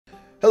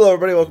Hello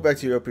everybody, welcome back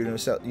to Europa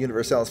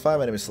Universalis V.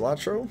 My name is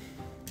Cilantro.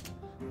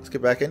 Let's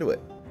get back into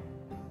it.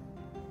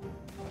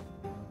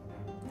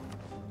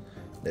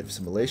 Native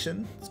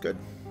simulation, it's good.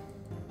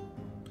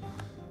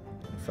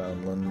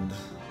 Newfoundland.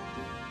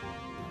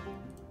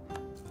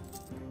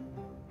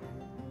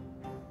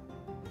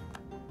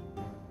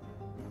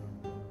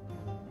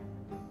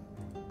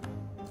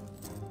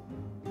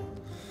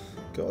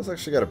 Goal's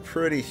actually got a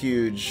pretty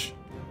huge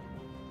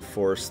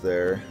force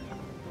there.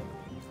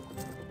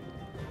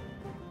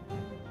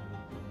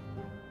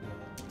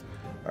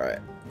 Alright.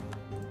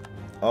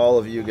 All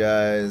of you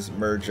guys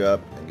merge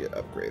up and get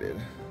upgraded.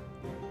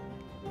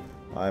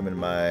 I'm in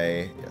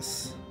my...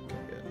 Yes. Okay,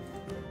 good.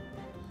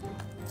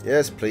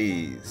 Yes,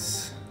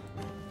 please.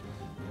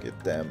 Get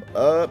them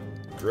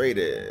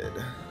upgraded.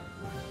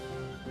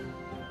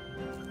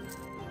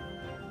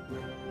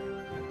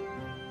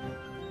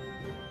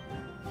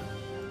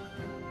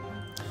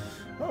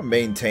 I'll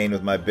maintain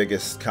with my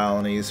biggest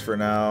colonies for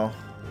now.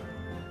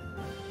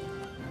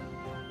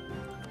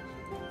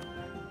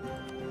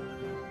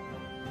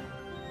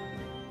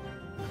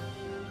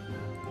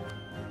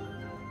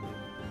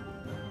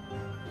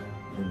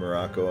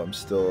 Morocco, I'm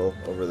still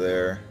over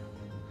there.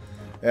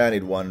 Yeah, I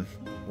need one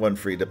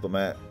free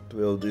diplomat to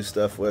be able to do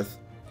stuff with.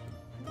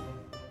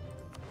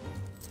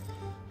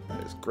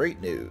 That is great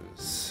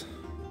news.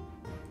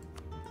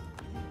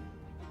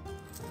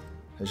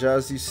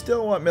 Hajaz, do you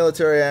still want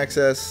military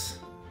access?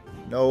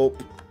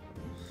 Nope.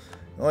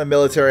 The only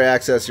military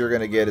access you're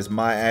gonna get is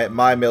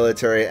my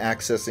military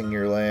accessing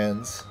your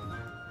lands.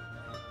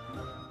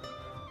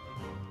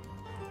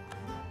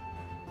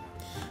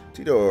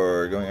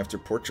 Tidor going after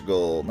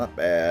Portugal, not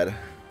bad.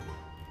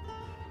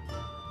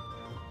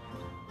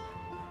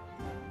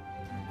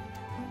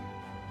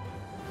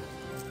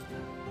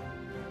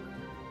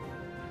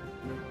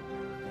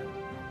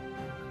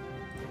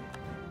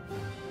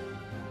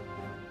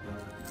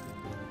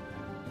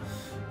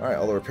 Alright,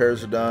 all the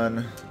repairs are done.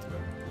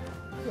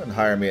 Go ahead and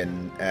hire me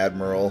an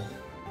admiral.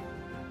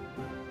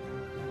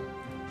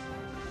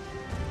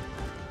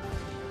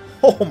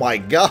 Oh my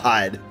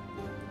god!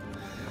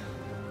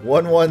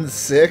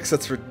 116?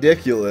 That's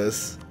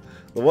ridiculous.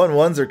 The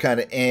 1-1s are kind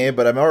of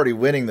but I'm already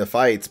winning the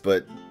fights,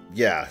 but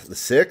yeah, the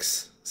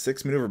 6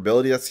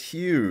 maneuverability, that's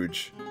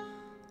huge.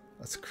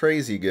 That's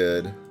crazy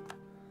good.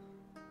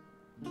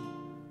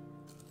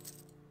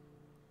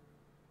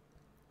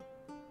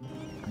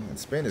 And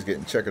Spain is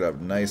getting checked up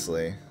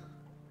nicely.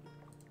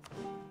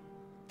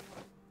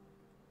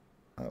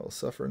 I will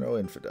suffer no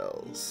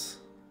infidels.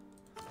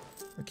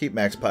 I'll keep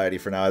max piety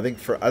for now. I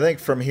think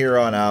from here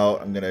on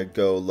out I'm gonna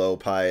go low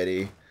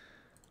piety.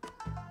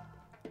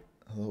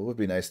 Although it would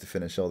be nice to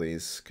finish all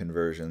these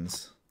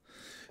conversions.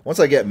 Once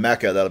I get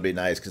Mecca, that'll be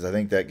nice, because I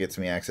think that gets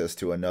me access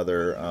to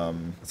another...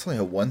 it's only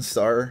a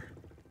 1-star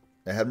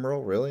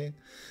admiral, really?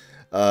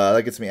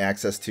 That gets me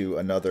access to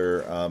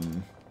another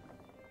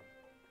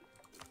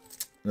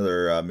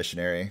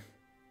missionary.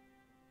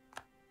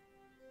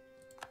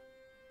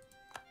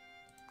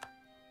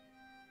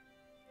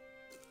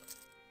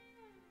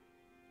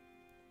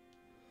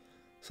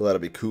 So that'll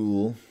be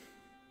cool.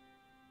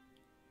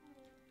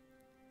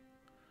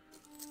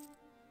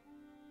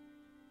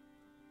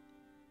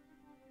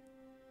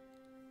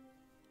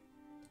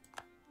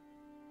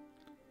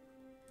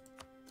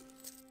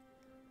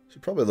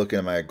 Should probably look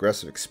into my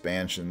aggressive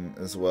expansion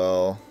as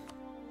well.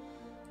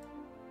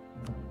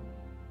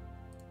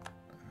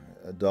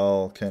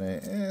 Adal kind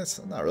of, it's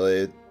not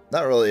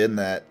really in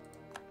that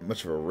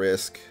much of a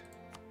risk.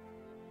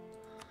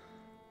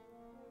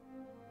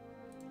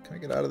 Can I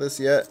get out of this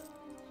yet?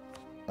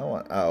 I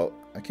want out.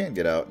 I can't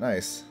get out.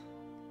 Nice.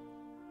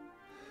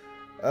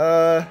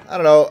 I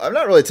don't know. I'm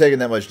not really taking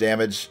that much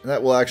damage.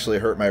 That will actually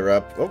hurt my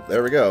rep. Oh,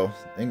 there we go.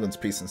 England's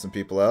piecing some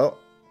people out.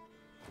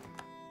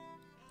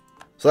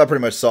 So that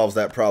pretty much solves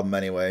that problem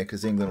anyway,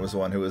 because England was the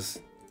one who was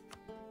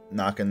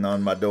knocking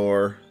on my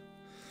door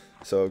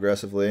so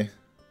aggressively.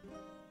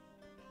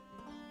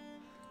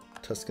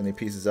 Tuscany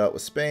pieces out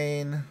with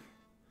Spain.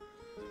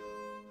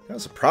 Kind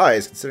of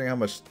surprised, considering how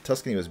much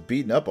Tuscany was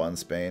beating up on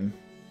Spain.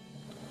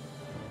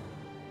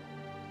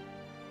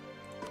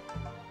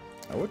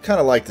 I would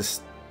kind of like to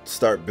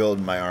start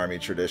building my army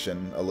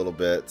tradition a little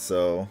bit,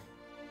 so...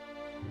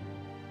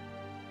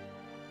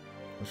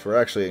 which we're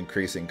actually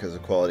increasing because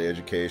of quality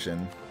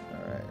education.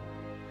 Alright.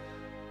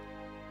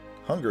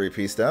 Hungary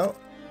pieced out.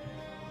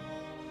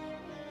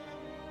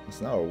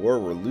 It's now a war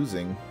we're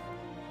losing.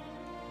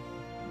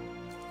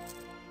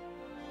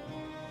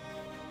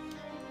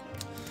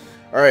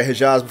 Alright,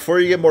 Hijaz, before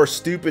you get more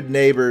stupid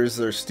neighbors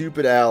or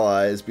stupid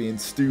allies being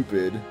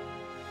stupid...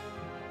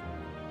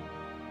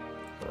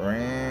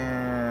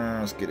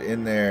 let's get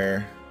in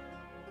there.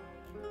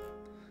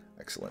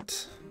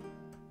 Excellent.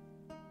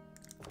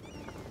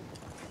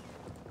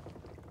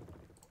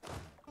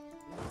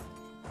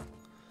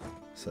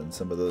 Send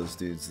some of those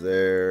dudes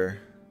there.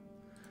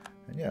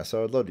 And yeah,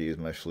 so I'd love to use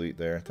my fleet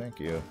there. Thank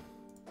you.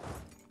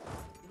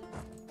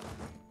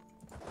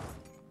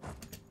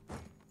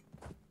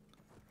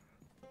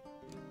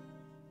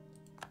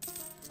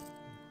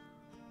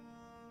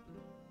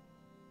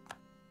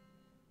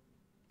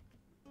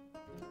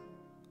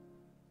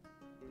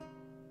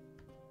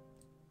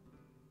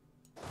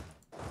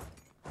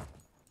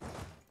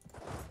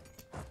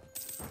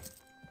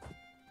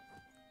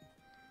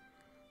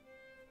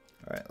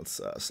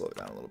 let's slow it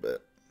down a little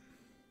bit.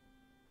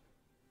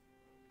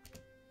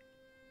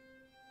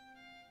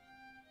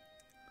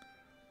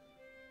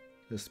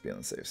 Just to be on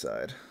the safe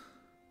side.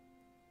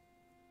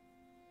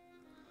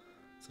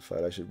 It's a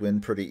fight I should win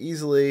pretty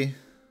easily.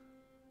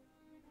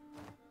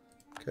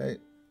 Okay.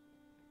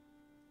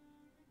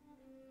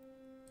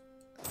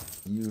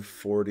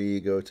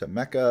 U40 go to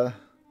Mecca.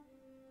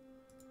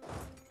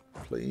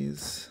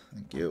 Please.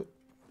 Thank you.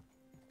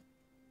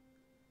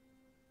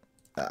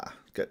 Ah,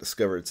 got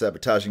discovered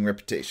sabotaging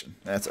reputation.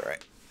 That's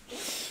alright.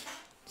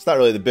 It's not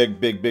really the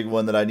big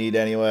one that I need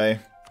anyway.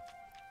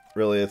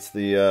 Really, it's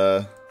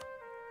the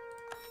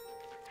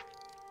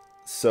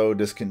So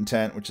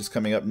Discontent, which is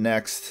coming up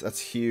next. That's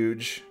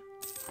huge.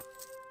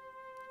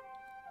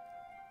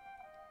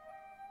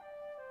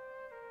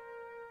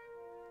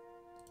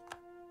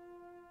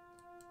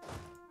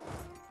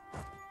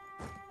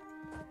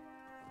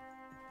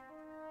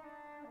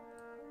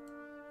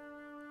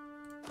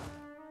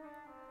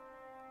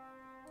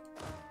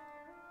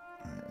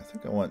 I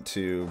think I want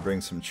to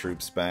bring some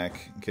troops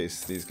back in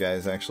case these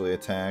guys actually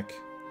attack.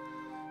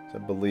 I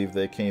believe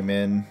they came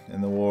in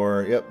the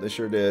war. Yep, they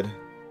sure did.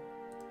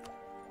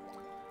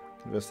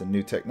 Invest in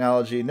new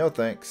technology. No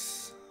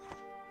thanks.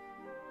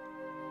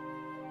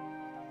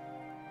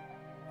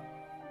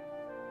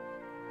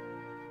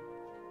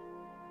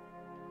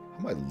 How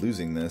am I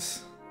losing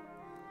this?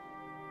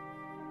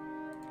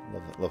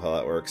 Love how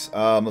that works.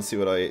 Let's see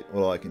what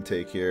all I can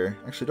take here.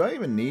 Actually, do I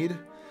even need?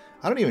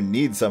 I don't even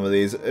need some of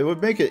these. It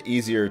would make it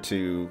easier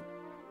to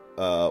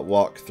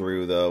walk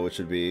through, though, which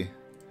would be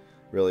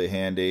really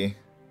handy.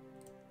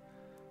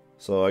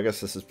 So I guess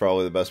this is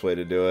probably the best way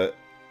to do it.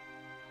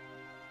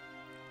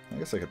 I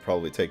guess I could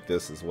probably take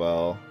this as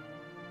well.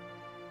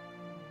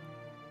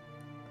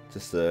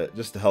 Just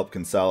to help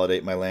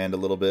consolidate my land a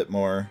little bit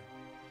more.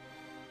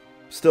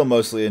 Still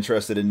mostly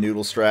interested in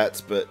noodle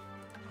strats, but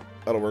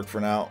that'll work for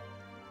now.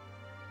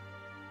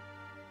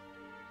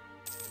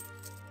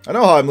 I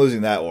know how I'm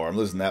losing that war. I'm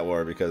losing that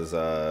war because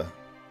the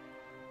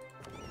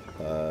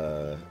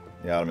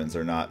Ottomans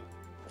are not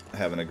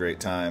having a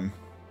great time.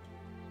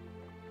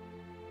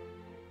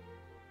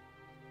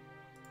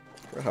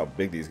 I forgot how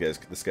big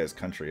this guy's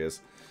country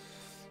is.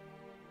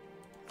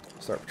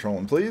 Start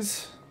patrolling,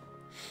 please.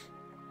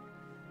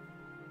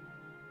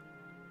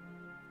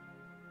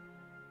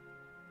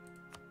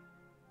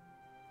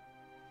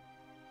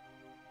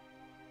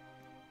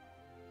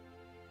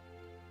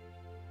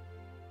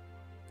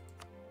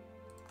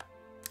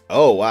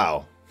 Oh,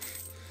 wow.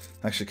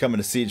 Actually coming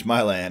to siege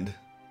my land.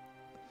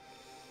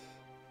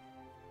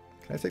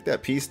 Can I take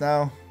that piece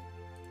now?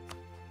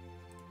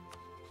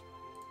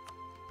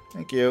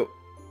 Thank you.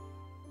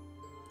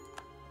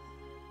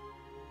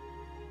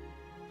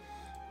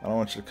 I don't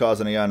want you to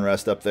cause any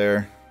unrest up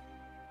there.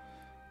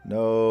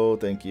 No,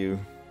 thank you.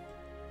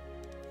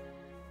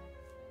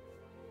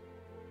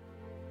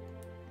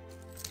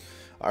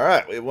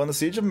 Alright, we won the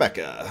siege of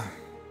Mecca.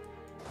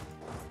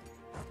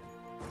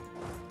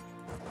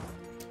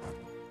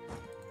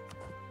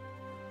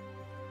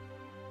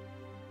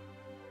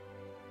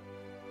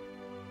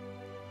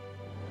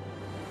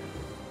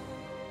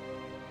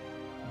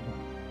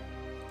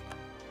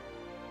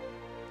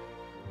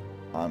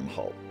 On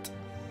halt.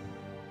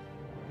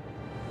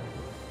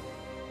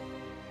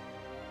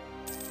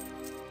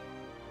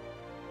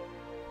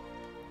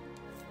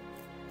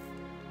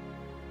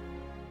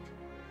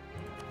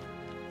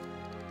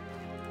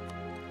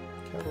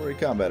 Cavalry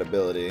combat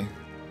ability.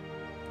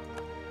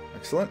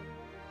 Excellent.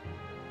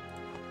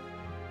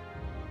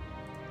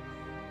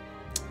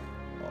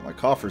 Well, my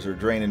coffers are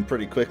draining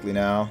pretty quickly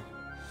now.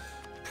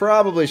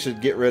 Probably should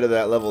get rid of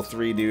that level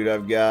 3 dude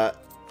I've got.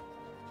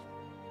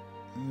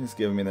 He's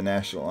giving me the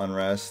national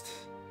unrest.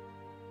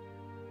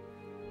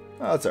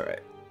 Oh, that's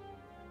alright.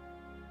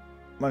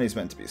 Money's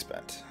meant to be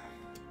spent.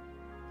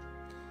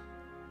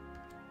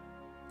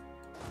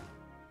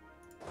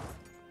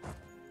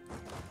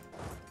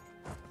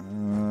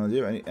 Do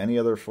you have any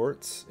other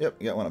forts? Yep,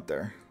 you got one up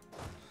there.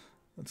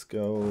 Let's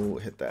go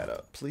hit that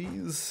up,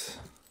 please.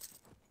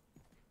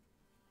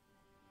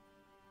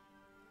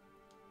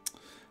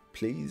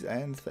 Please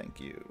and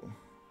thank you.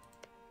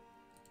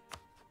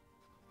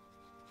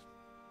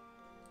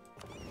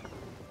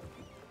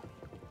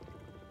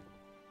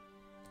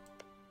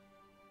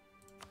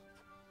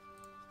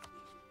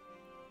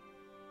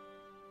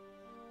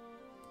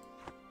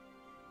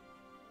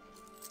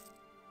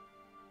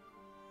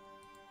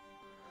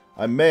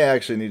 I may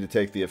actually need to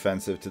take the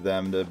offensive to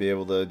them to be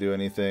able to do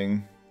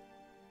anything.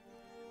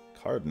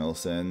 Cardinal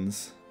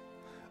sins.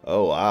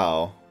 Oh,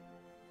 wow.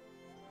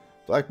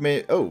 Black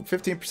May. Oh,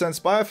 15%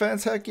 spy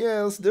offense? Heck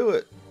yeah, let's do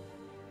it.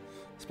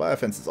 Spy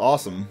offense is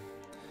awesome.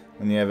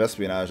 When you have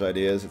espionage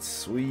ideas, it's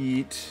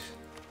sweet.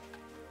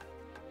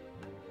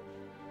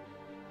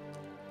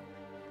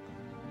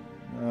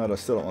 Oh, I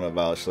still don't want to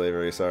abolish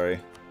slavery, sorry.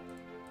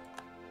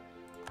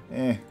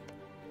 Speaking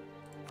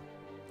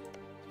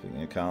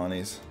of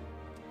colonies.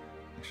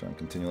 Make sure I'm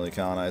continually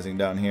colonizing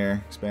down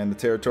here. Expand the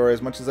territory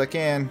as much as I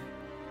can.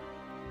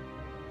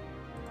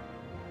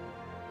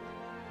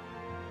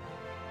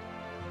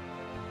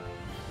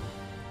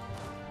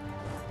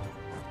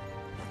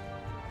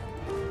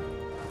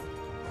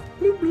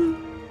 Bloop, bloop.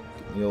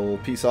 The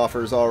old peace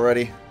offers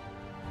already.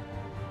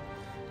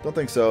 Don't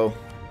think so.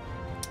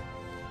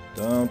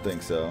 Don't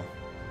think so.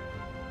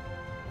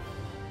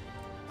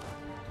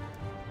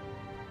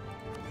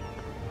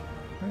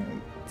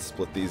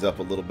 Split these up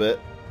a little bit.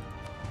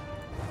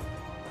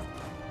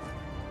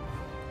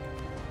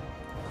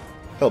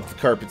 Help the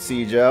carpet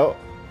siege out.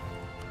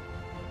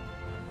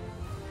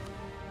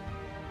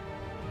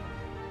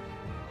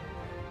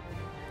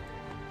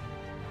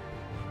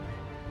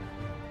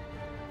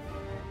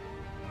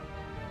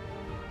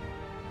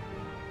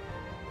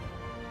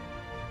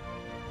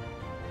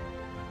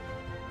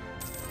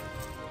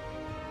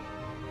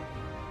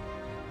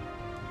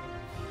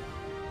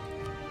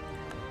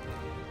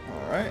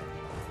 Alright.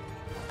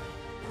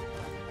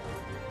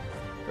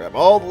 Grab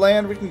all the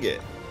land we can get.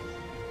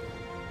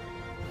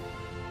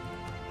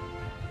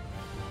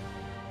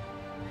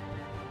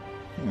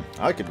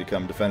 I could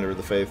become Defender of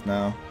the Faith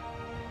now.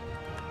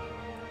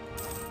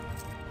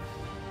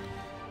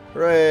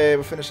 Hooray,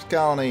 we finished the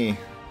colony.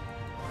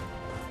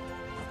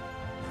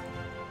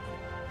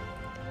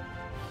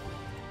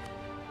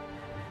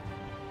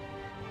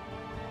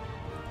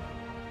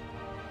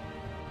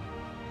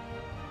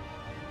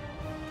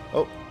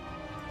 Oh.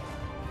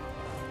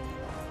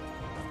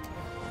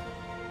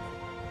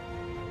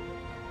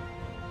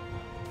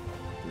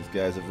 These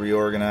guys have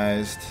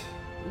reorganized.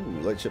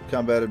 Ooh, light ship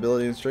combat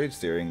ability and straight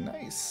steering.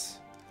 Nice.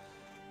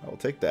 I will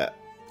take that.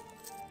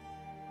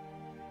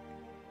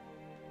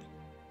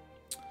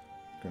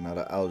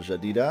 Granada Al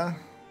Jadida.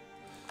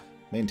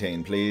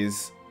 Maintain,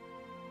 please.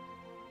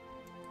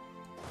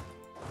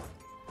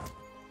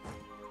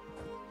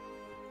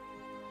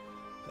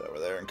 Head over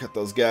there and cut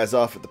those guys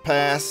off at the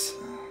pass.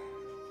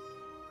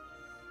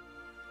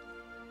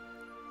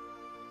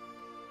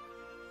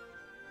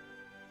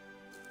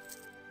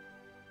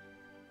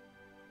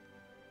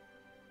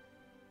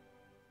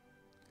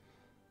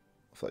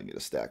 If I can get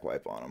a stack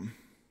wipe on them.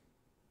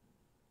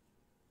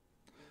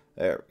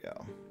 There we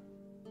go.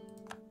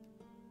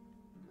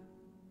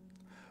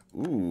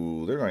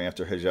 Ooh, they're going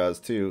after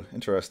Hejaz too.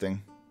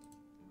 Interesting.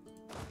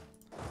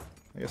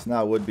 I guess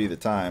now would be the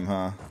time,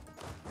 huh?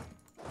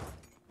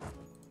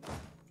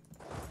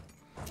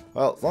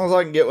 Well, as long as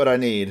I can get what I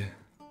need.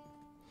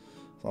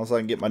 As long as I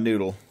can get my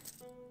noodle.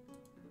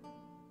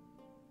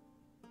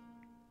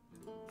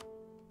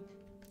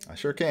 I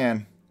sure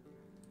can.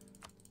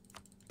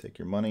 Take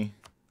your money.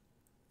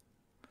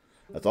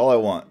 That's all I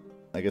want.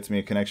 That gets me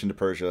a connection to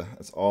Persia.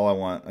 That's all I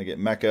want. I get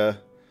Mecca,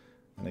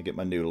 and I get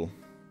my noodle.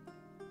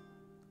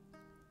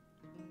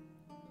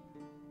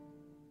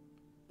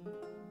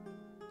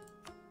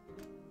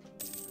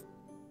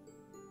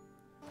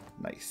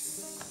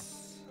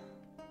 Nice.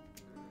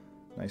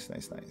 Nice,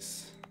 nice,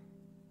 nice.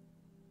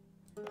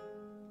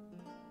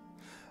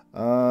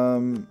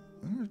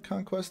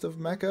 Conquest of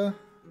Mecca.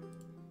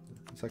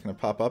 Is that going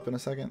to pop up in a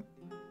second?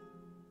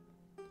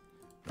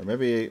 Or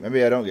maybe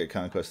I don't get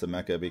Conquest of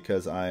Mecca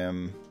because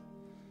I'm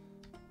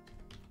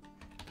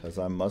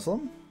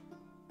Muslim?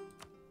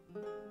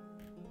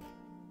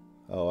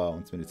 Oh wow,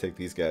 wants me to take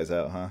these guys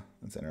out, huh?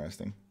 That's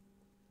interesting.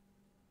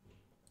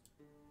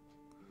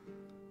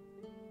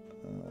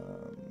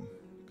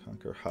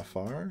 Conquer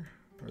Hafar?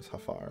 Where's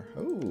Hafar?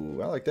 Oh,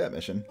 I like that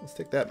mission. Let's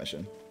take that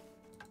mission.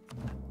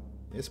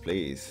 Yes,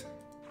 please.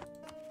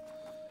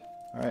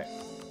 Alright.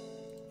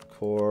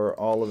 Core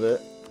all of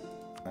it.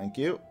 Thank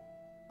you.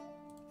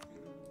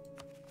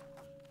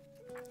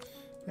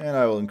 And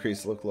I will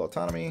increase local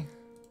autonomy.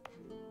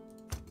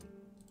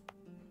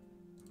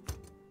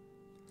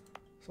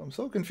 So I'm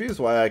so confused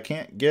why I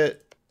can't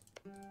get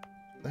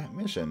that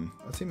mission.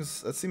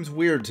 That seems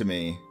weird to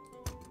me.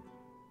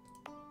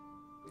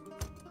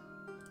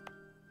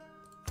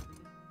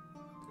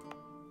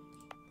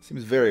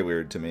 Seems very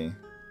weird to me.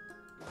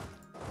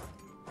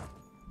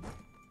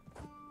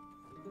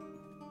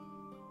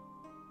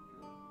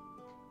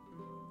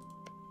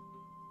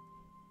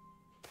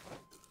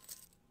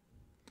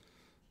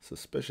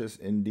 Suspicious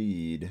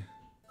indeed.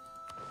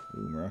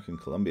 Ooh, Moroccan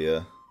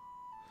Colombia.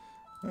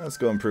 Let's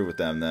go improve with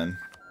them then.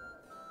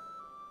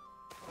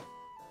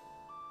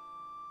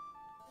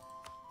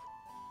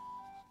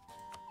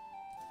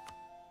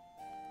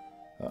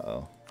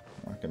 Uh-oh.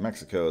 Moroccan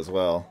Mexico as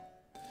well.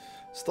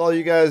 Just all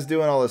you guys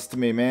doing all this to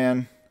me,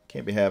 man.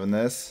 Can't be having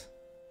this.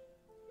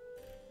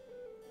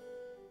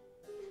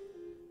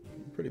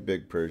 Pretty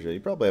big Persia. You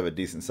probably have a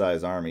decent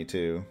sized army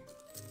too.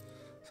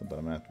 Something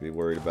I'm gonna have to be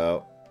worried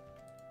about.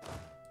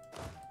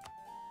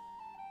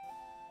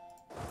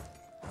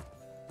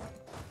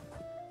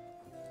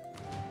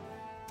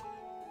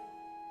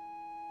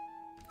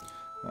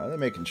 They're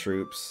making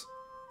troops.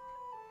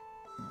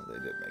 Oh, they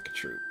did make a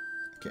troop.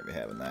 Can't be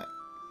having that.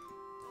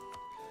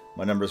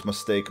 My numbers must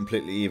stay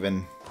completely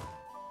even.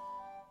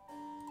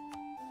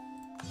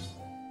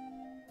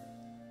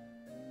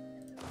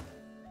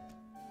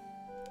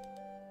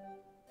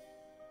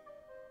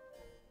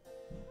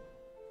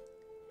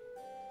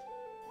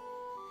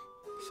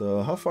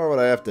 So how far would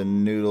I have to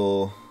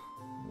noodle?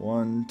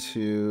 1,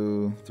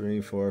 2,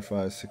 3, 4,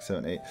 5, 6,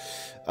 7, 8.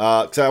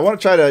 Because I want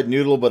to try to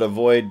noodle but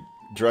avoid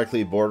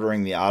directly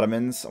bordering the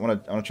Ottomans. I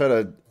want to try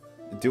to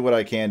do what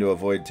I can to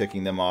avoid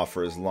ticking them off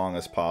for as long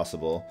as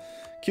possible.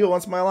 Q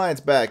wants my alliance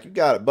back. You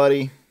got it,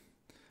 buddy.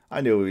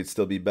 I knew we'd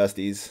still be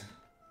besties.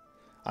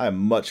 I am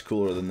much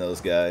cooler than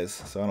those guys,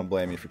 so I don't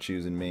blame you for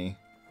choosing me.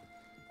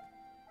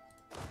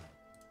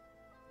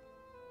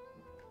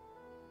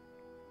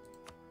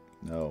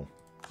 No.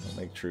 Don't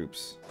make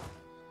troops.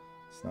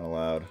 It's not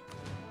allowed.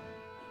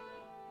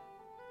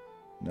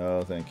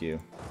 No, thank you.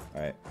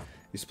 Alright.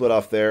 You split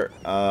off there.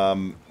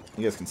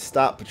 You guys can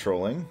stop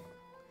patrolling.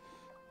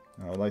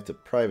 I would like to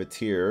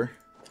privateer,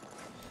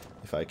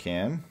 if I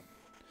can,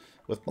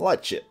 with my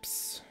light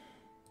ships.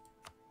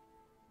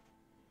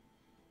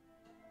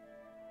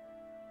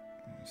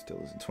 Still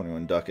losing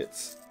 21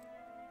 ducats.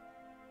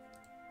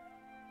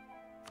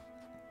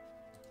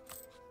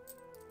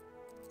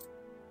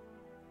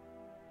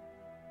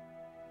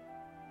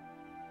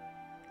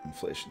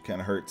 Inflation kind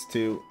of hurts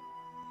too.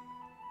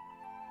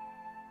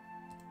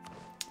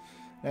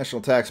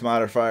 National tax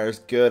modifier is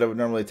good. I would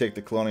normally take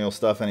the colonial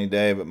stuff any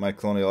day, but my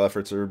colonial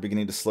efforts are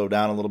beginning to slow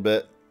down a little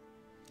bit.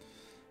 So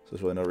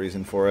there's really no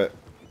reason for it.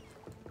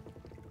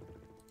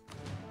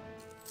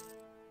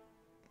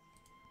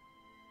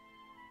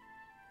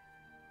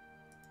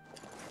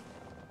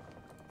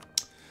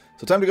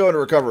 So time to go into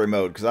recovery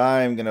mode, because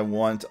I'm going to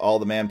want all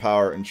the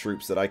manpower and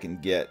troops that I can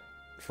get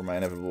for my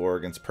inevitable war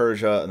against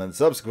Persia, and then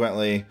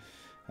subsequently,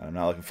 I'm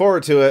not looking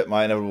forward to it,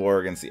 my inevitable war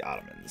against the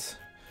Ottomans.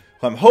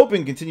 I'm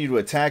hoping continue to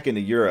attack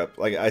into Europe.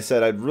 Like I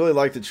said, I'd really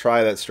like to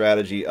try that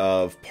strategy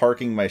of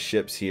parking my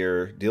ships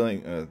here.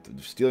 Dealing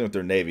with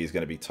their navy is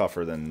going to be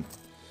tougher than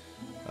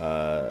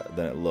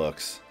it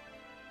looks.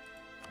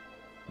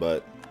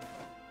 But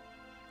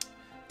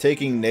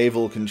taking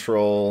naval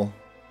control,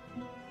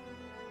 yeah,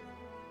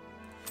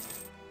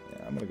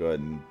 I'm going to go ahead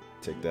and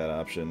take that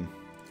option.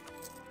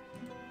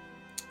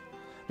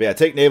 But yeah,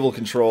 take naval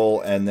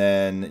control and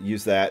then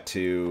use that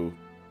to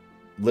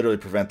literally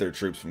prevent their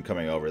troops from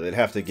coming over. They'd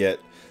have to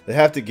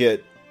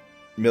get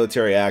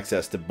military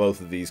access to both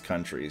of these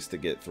countries to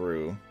get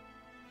through.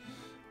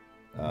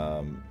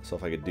 So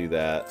if I could do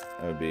that,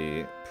 that would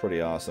be pretty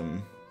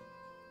awesome.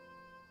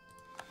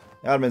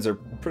 The Ottomans are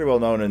pretty well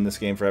known in this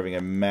game for having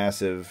a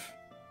massive...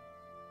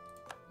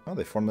 Oh,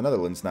 they formed the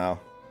Netherlands now.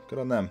 Good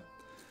on them.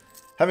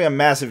 Having a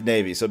massive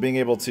navy, so being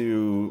able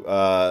to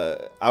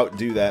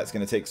outdo that is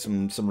going to take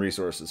some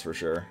resources for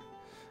sure.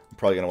 I'm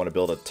probably going to want to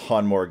build a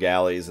ton more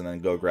galleys and then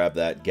go grab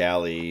that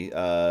galley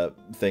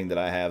thing that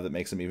I have that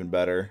makes them even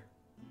better.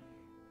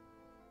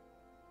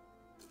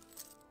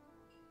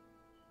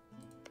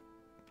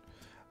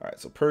 Alright,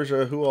 so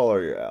Persia, who all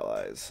are your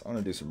allies? I'm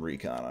going to do some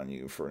recon on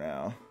you for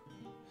now.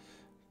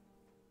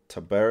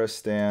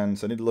 Tabaristan,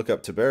 so I need to look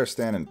up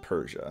Tabaristan and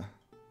Persia.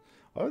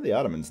 Why would the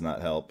Ottomans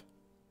not help?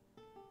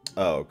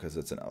 Oh, because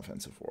it's an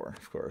offensive war,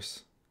 of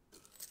course.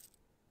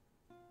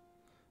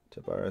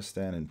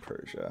 Tabaristan and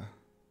Persia.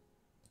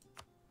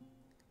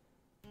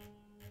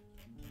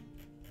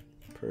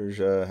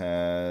 Persia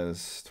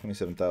has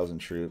 27,000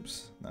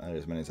 troops. Not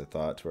as many as I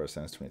thought.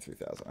 Tabaristan has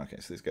 23,000. Okay,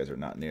 so these guys are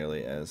not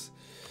nearly as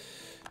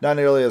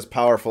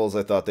powerful as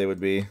I thought they would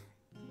be.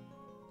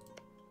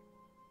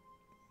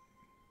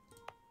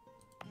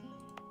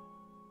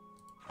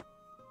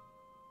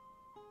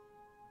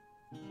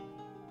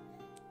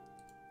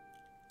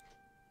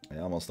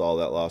 Yeah, almost all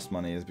that lost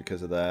money is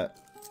because of that.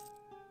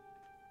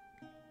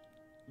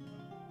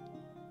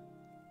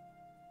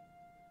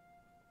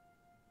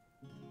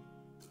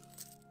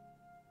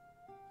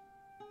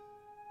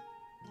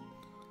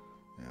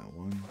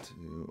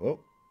 Oh.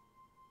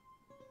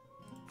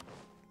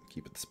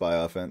 Keep it the spy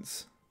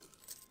offense.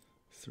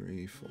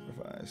 3, 4,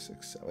 5,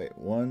 6, 7. Wait,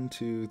 1,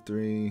 2,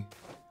 3.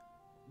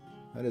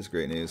 That is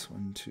great news.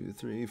 1, 2,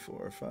 3,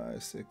 4,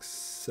 5, 6,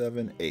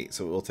 7, 8.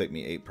 So it will take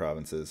me 8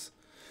 provinces.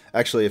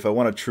 Actually, if I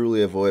want to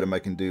truly avoid them, I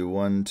can do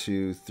 1,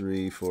 2,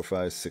 3, 4,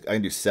 5, 6. I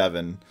can do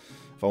 7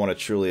 if I want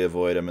to truly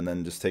avoid them, and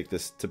then just take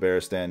this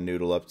Tabaristan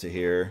noodle up to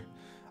here.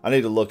 I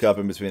need to look up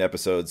in between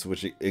episodes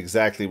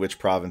exactly which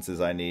provinces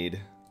I need.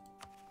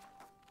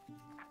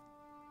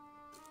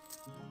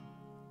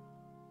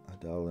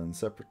 Adalan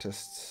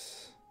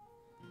separatists.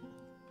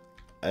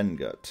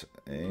 Engut,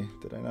 eh?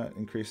 Did I not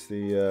increase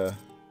the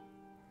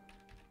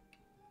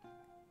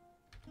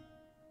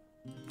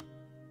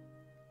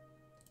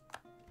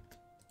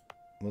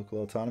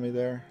local autonomy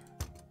there?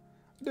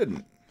 I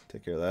didn't.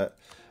 Take care of that.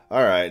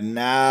 Alright,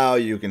 now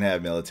you can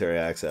have military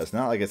access.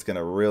 Not like it's going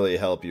to really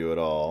help you at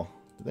all.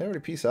 Did they already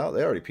peace out?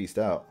 They already peaced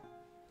out.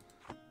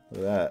 Look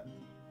at that.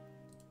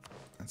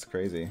 That's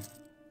crazy.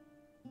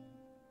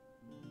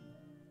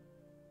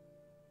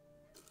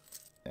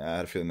 Yeah, I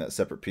had a feeling that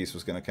separate peace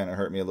was going to kind of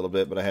hurt me a little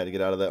bit, but I had to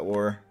get out of that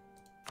war.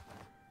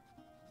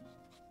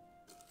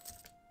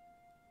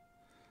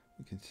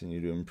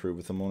 Continue to improve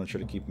with them. I want to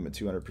try to keep them at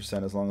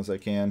 200% as long as I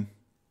can.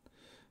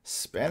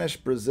 Spanish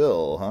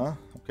Brazil, huh?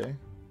 Okay.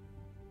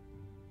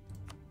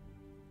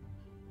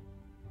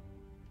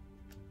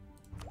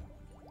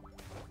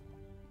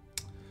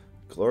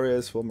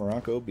 Glorious will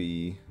Morocco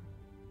be?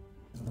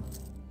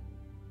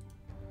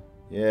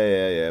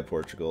 Yeah,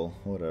 Portugal.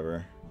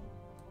 Whatever.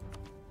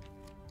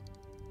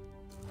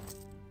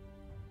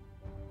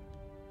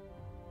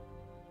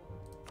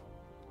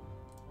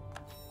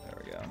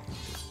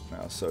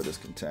 so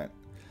discontent.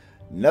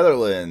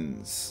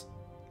 Netherlands.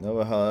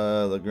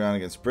 Nova the ground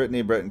against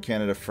Brittany, Britain,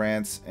 Canada,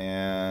 France,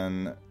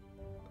 and...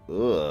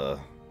 Ugh.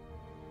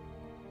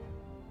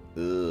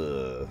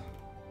 Ugh.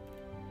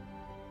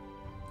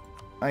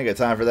 I ain't got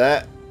time for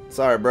that.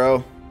 Sorry,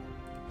 bro.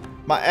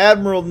 My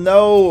admiral,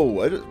 no.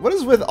 What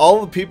is with all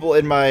the people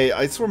in my...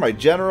 I swear my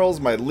generals,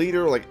 my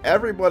leader, like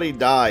everybody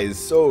dies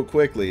so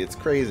quickly. It's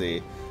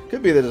crazy.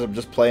 Could be that I'm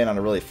just playing on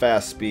a really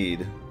fast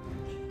speed.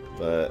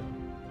 But...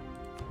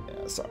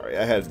 yeah, sorry.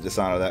 I had to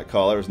dishonor that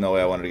call. There was no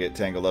way I wanted to get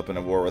tangled up in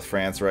a war with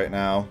France right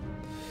now.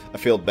 I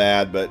feel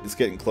bad, but it's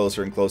getting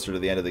closer and closer to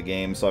the end of the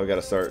game, so I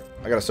gotta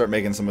start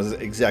making some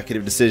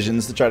executive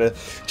decisions to try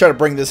to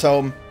bring this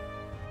home.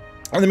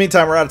 In the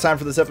meantime, we're out of time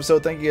for this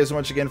episode. Thank you guys so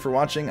much again for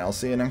watching. I'll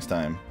see you next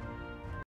time.